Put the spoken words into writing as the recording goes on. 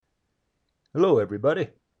Hello, everybody.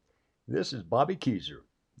 This is Bobby Keyser,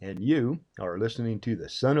 and you are listening to the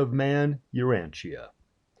Son of Man, Urantia.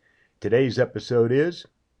 Today's episode is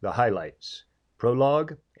The Highlights,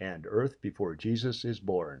 Prologue, and Earth Before Jesus is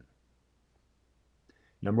Born.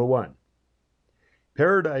 Number 1.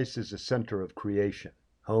 Paradise is the center of creation,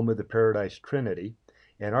 home of the Paradise Trinity,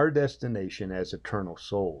 and our destination as eternal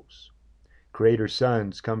souls. Creator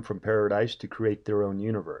sons come from paradise to create their own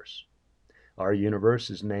universe. Our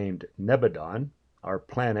universe is named Nebadon, our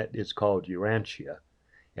planet is called Urantia,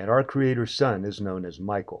 and our Creator's Son is known as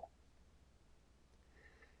Michael.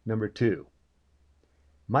 Number 2.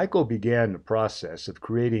 Michael began the process of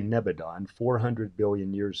creating Nebadon 400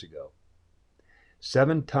 billion years ago.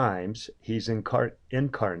 7 times he's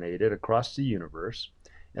incarnated across the universe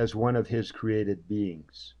as one of his created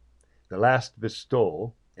beings. The last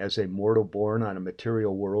bestowal, as a mortal born on a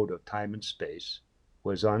material world of time and space,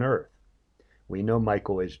 was on Earth. We know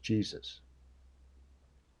Michael as Jesus.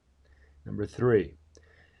 Number 3.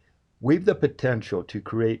 We've the potential to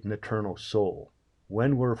create an eternal soul.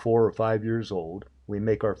 When we're 4 or 5 years old, we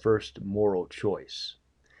make our first moral choice.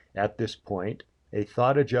 At this point, a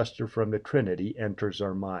thought adjuster from the Trinity enters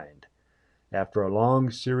our mind. After a long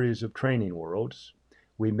series of training worlds,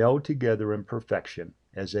 we meld together in perfection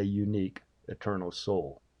as a unique eternal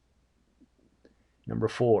soul. Number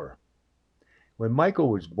 4. When Michael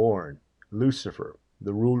was born, Lucifer,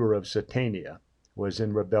 the ruler of Satania, was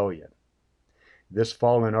in rebellion. This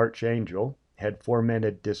fallen archangel had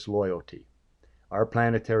fomented disloyalty. Our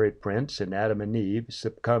planetary prince and Adam and Eve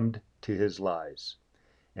succumbed to his lies,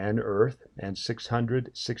 and Earth and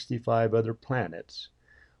 665 other planets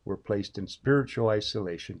were placed in spiritual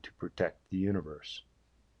isolation to protect the universe.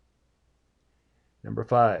 Number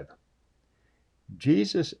 5.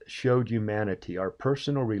 Jesus showed humanity our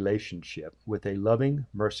personal relationship with a loving,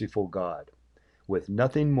 merciful God. With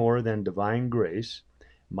nothing more than divine grace,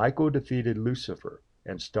 Michael defeated Lucifer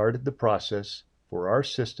and started the process for our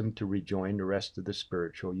system to rejoin the rest of the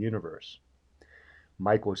spiritual universe.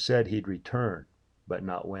 Michael said he'd return, but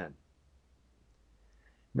not when.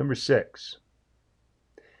 Number 6.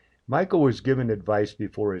 Michael was given advice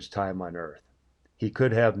before his time on Earth. He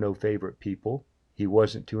could have no favorite people, he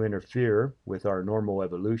wasn't to interfere with our normal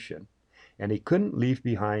evolution, and he couldn't leave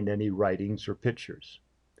behind any writings or pictures.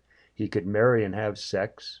 He could marry and have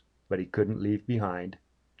sex, but he couldn't leave behind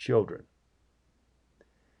children.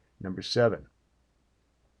 Number 7.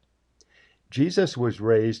 Jesus was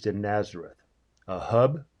raised in Nazareth, a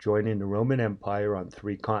hub joining the Roman Empire on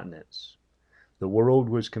 3 continents. The world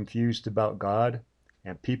was confused about God,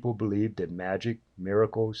 and people believed in magic,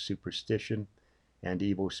 miracles, superstition, and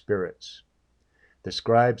evil spirits. The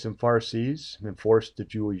scribes and Pharisees enforced the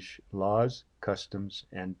Jewish laws, customs,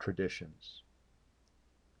 and traditions.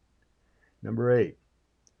 Number 8.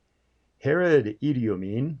 Herod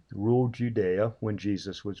Idiomene ruled Judea when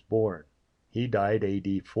Jesus was born. He died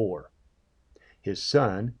AD 4. His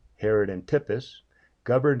son, Herod Antipas,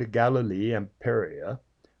 governed Galilee and Perea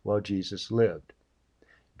while Jesus lived.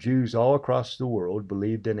 Jews all across the world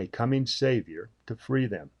believed in a coming Savior to free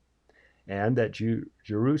them, and that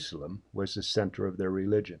Jerusalem was the center of their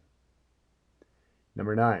religion.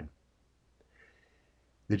 Number 9.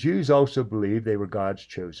 The Jews also believed they were God's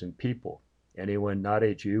chosen people. Anyone not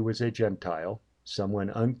a Jew was a Gentile,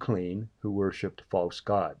 someone unclean who worshipped false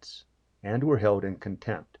gods, and were held in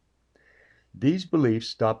contempt. These beliefs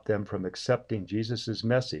stopped them from accepting Jesus'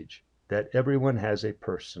 message that everyone has a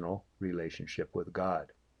personal relationship with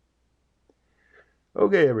God.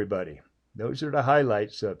 Okay, everybody, those are the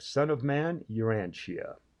highlights of Son of Man,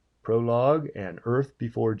 Urantia, Prologue, and Earth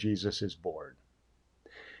Before Jesus is Born.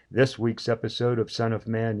 This week's episode of Son of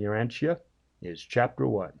Man, Urantia is Chapter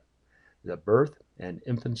 1, The Birth and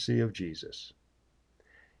Infancy of Jesus.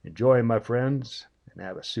 Enjoy, my friends, and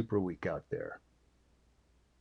have a super week out there.